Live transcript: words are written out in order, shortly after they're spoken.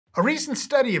A recent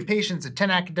study of patients at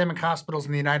 10 academic hospitals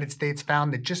in the United States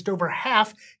found that just over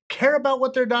half care about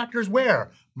what their doctors wear,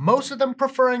 most of them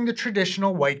preferring the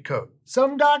traditional white coat.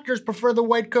 Some doctors prefer the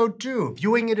white coat too,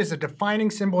 viewing it as a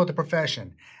defining symbol of the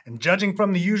profession. And judging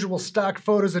from the usual stock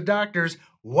photos of doctors,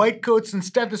 white coats and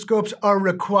stethoscopes are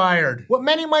required. What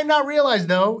many might not realize,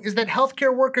 though, is that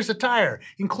healthcare workers' attire,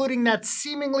 including that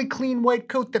seemingly clean white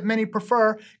coat that many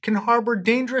prefer, can harbor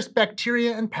dangerous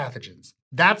bacteria and pathogens.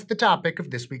 That's the topic of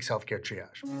this week's Healthcare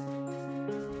Triage.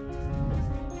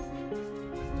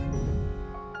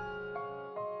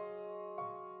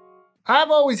 I've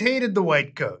always hated the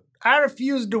white coat. I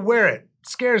refused to wear it. It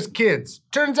scares kids.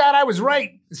 Turns out I was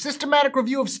right. A systematic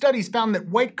review of studies found that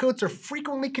white coats are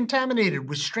frequently contaminated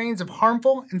with strains of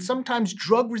harmful and sometimes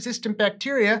drug-resistant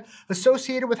bacteria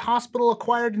associated with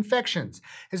hospital-acquired infections.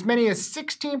 As many as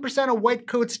 16% of white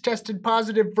coats tested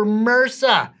positive for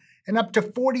MRSA, and up to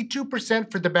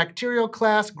 42% for the bacterial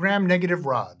class gram-negative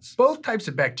rods. Both types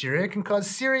of bacteria can cause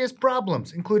serious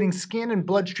problems, including skin and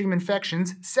bloodstream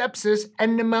infections, sepsis,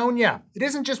 and pneumonia. It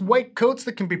isn't just white coats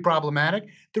that can be problematic.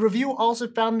 The review also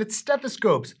found that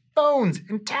stethoscopes, phones,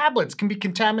 and tablets can be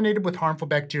contaminated with harmful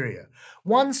bacteria.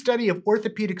 One study of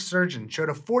orthopedic surgeons showed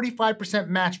a 45%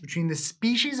 match between the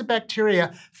species of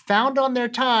bacteria found on their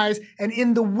ties and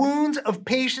in the wounds of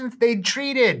patients they'd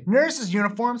treated. Nurses'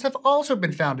 uniforms have also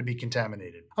been found to be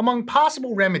contaminated. Among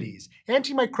possible remedies,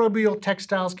 antimicrobial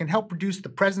textiles can help reduce the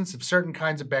presence of certain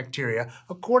kinds of bacteria,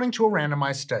 according to a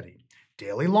randomized study.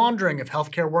 Daily laundering of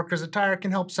healthcare workers' attire can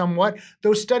help somewhat,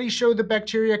 though studies show that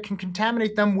bacteria can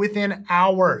contaminate them within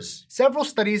hours. Several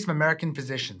studies of American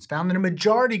physicians found that a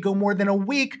majority go more than a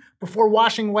week before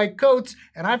washing white coats,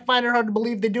 and I find it hard to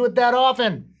believe they do it that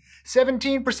often.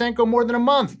 17% go more than a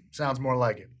month. Sounds more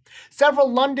like it. Several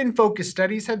London-focused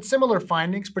studies had similar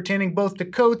findings pertaining both to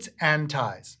coats and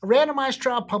ties. A randomized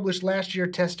trial published last year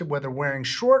tested whether wearing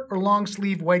short or long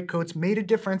sleeve white coats made a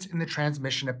difference in the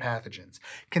transmission of pathogens.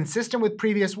 Consistent with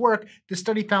previous work, the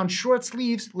study found short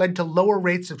sleeves led to lower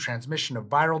rates of transmission of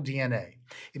viral DNA.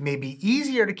 It may be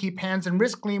easier to keep hands and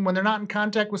wrists clean when they're not in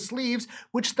contact with sleeves,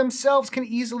 which themselves can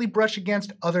easily brush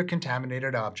against other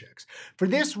contaminated objects. For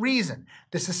this reason,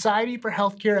 the Society for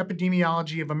Healthcare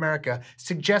Epidemiology of America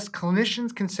suggests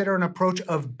clinicians consider an approach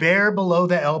of bare below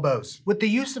the elbows. With the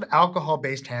use of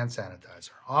alcohol-based hand sanitizer,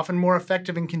 often more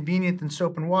effective and convenient than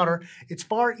soap and water, it's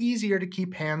far easier to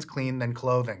keep hands clean than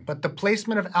clothing. But the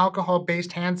placement of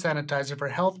alcohol-based hand sanitizer for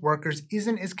health workers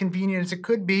isn't as convenient as it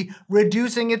could be,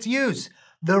 reducing its use.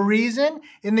 The reason?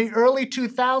 In the early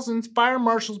 2000s, fire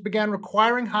marshals began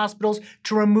requiring hospitals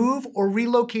to remove or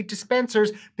relocate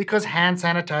dispensers because hand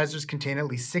sanitizers contain at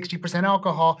least 60%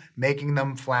 alcohol, making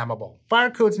them flammable.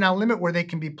 Fire codes now limit where they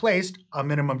can be placed, a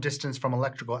minimum distance from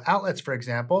electrical outlets, for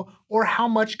example, or how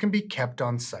much can be kept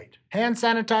on site. Hand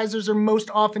sanitizers are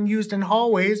most often used in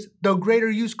hallways, though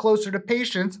greater use closer to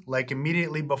patients, like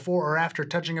immediately before or after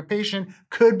touching a patient,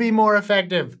 could be more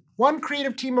effective. One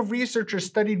creative team of researchers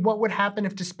studied what would happen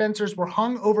if dispensers were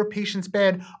hung over patients'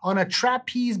 bed on a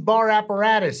trapeze bar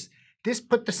apparatus. This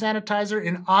put the sanitizer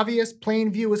in obvious,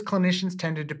 plain view as clinicians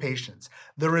tended to patients.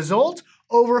 The result?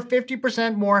 Over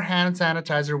 50% more hand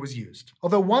sanitizer was used.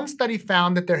 Although one study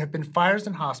found that there have been fires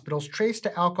in hospitals traced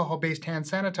to alcohol-based hand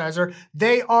sanitizer,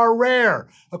 they are rare.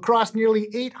 Across nearly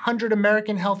 800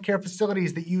 American healthcare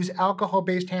facilities that use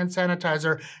alcohol-based hand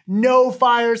sanitizer, no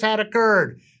fires had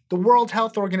occurred. The World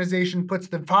Health Organization puts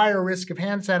the fire risk of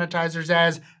hand sanitizers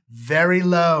as very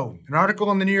low. An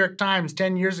article in the New York Times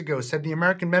 10 years ago said the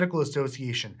American Medical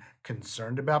Association,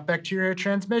 concerned about bacteria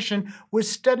transmission,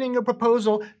 was studying a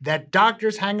proposal that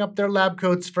doctors hang up their lab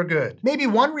coats for good. Maybe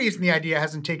one reason the idea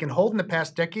hasn't taken hold in the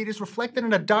past decade is reflected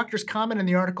in a doctor's comment in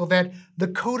the article that the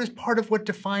coat is part of what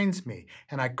defines me,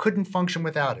 and I couldn't function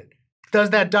without it.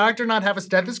 Does that doctor not have a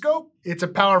stethoscope? It's a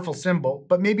powerful symbol,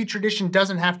 but maybe tradition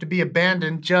doesn't have to be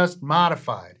abandoned, just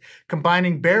modified.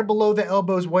 Combining bare below the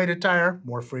elbows white attire,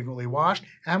 more frequently washed,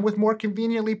 and with more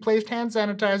conveniently placed hand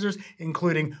sanitizers,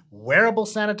 including wearable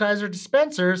sanitizer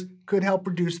dispensers, could help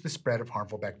reduce the spread of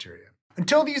harmful bacteria.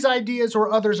 Until these ideas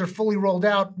or others are fully rolled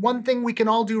out, one thing we can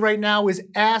all do right now is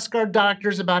ask our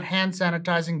doctors about hand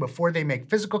sanitizing before they make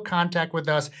physical contact with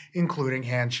us, including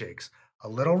handshakes. A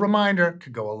little reminder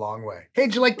could go a long way. Hey,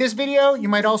 did you like this video? You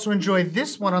might also enjoy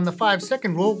this one on the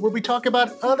 5-second rule, where we talk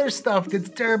about other stuff that's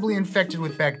terribly infected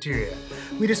with bacteria.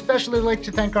 We'd especially like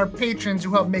to thank our patrons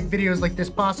who help make videos like this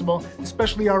possible,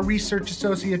 especially our research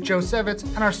associate Joe Sevitz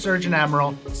and our surgeon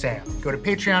admiral Sam. Go to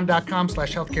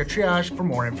patreon.com/healthcaretriage for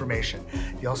more information.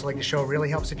 If you also like the show, it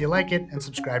really helps if you like it and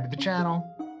subscribe to the channel.